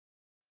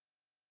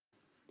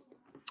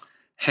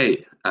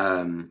Hey,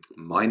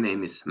 my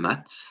name is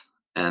Mats,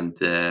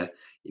 and in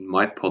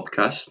my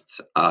podcast,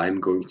 I'm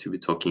going to be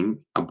talking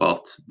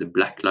about the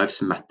Black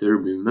Lives Matter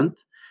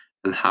movement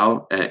and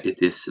how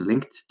it is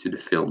linked to the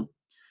film.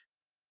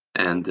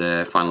 And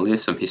finally,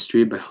 some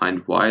history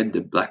behind why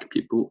the black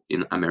people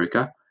in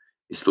America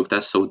is looked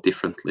at so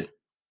differently.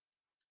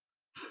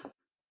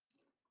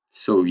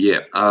 So,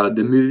 yeah,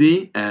 the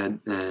movie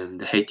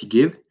The Hate You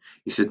Give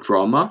is a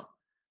drama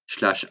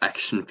slash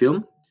action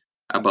film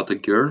about a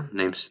girl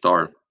named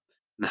Star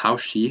and how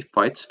she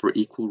fights for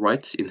equal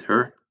rights in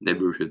her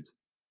neighborhood.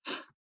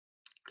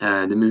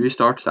 The movie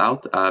starts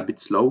out a bit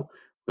slow,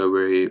 where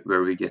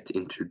we get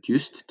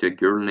introduced to a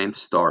girl named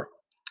Star,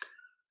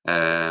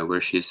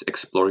 where she's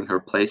exploring her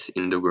place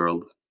in the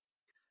world.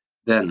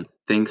 Then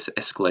things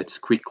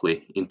escalates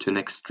quickly into an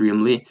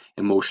extremely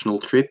emotional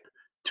trip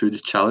through the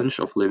challenge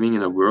of living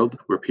in a world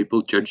where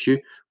people judge you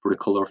for the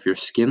color of your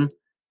skin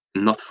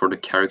and not for the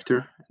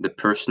character, the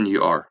person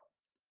you are.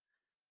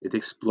 It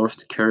explores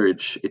the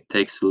courage it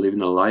takes to live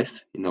in a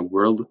life in a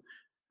world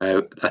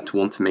that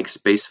won't make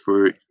space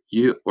for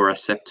you or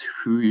accept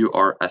who you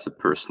are as a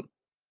person.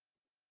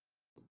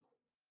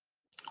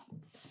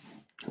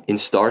 In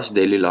Star's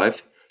daily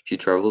life, she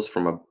travels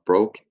from a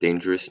broke,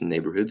 dangerous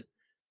neighborhood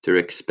to her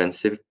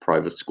expensive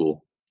private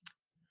school.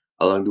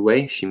 Along the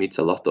way, she meets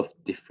a lot of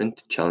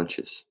different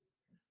challenges,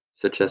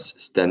 such as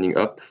standing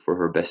up for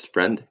her best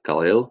friend,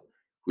 Khalil,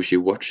 who she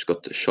watched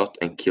got shot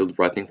and killed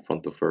right in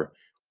front of her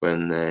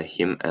when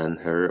him and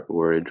her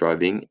were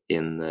driving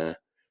in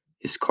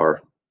his car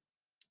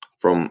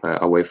from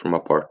away from a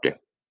party,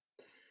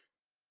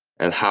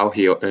 and how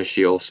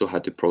she also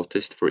had to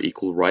protest for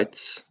equal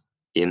rights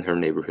in her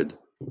neighborhood.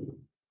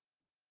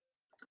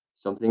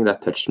 Something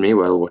that touched me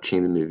while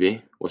watching the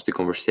movie was the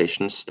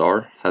conversation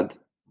Star had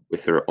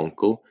with her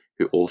uncle,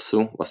 who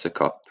also was a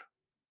cop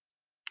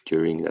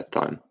during that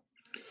time.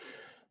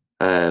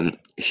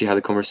 She had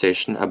a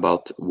conversation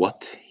about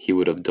what he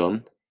would have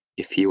done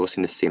if he was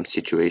in the same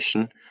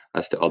situation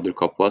as the other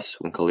cop was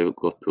when Khalil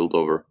got pulled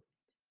over.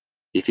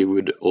 If he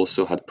would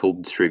also had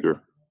pulled the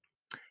trigger.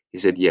 He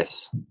said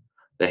yes,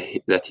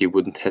 that he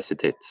wouldn't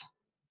hesitate.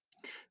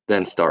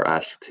 Then Star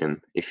asked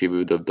him if he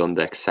would have done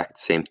the exact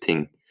same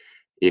thing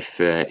if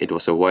it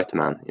was a white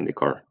man in the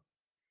car.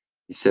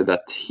 He said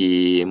that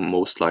he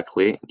most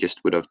likely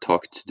just would have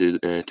talked to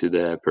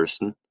the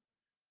person,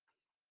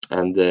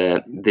 and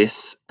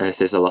this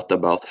says a lot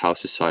about how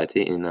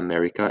society in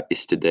America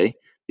is today,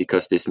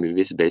 because this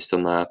movie is based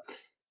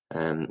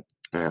um,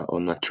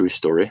 on a true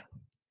story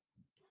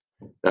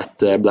that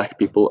black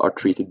people are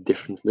treated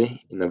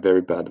differently in a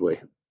very bad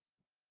way.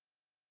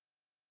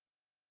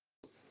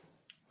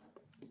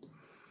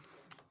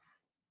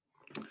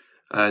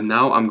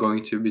 Now I'm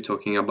going to be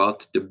talking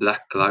about the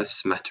Black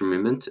Lives Matter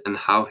movement and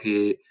how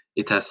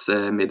it has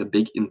made a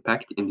big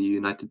impact in the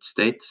United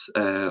States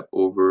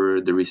over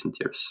the recent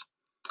years.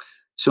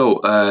 So,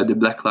 the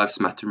Black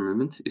Lives Matter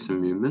movement is a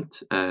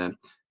movement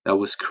that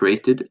was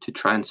created to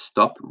try and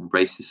stop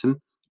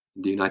racism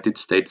in the United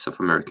States of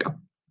America.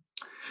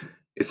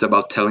 It's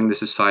about telling the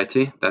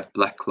society that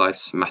Black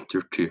lives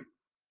matter too,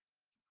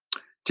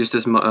 just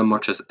as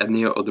much as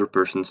any other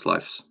person's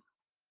lives.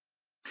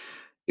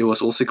 It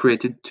was also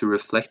created to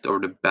reflect over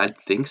the bad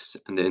things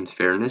and the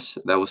unfairness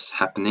that was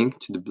happening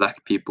to the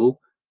black people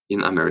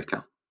in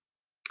America.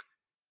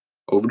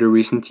 Over the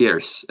recent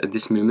years,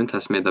 this movement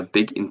has made a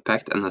big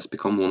impact and has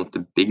become one of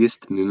the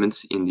biggest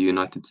movements in the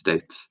United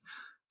States,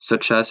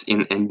 such as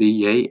in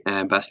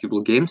NBA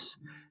basketball games.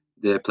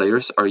 The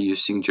players are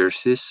using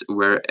jerseys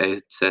where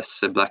it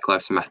says Black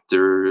Lives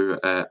Matter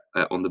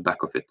on the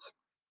back of it.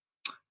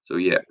 So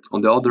yeah,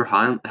 on the other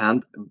hand,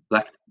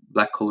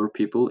 black color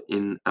people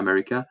in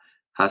America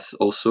has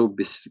also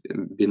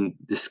been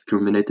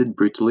discriminated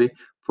brutally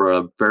for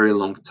a very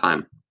long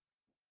time.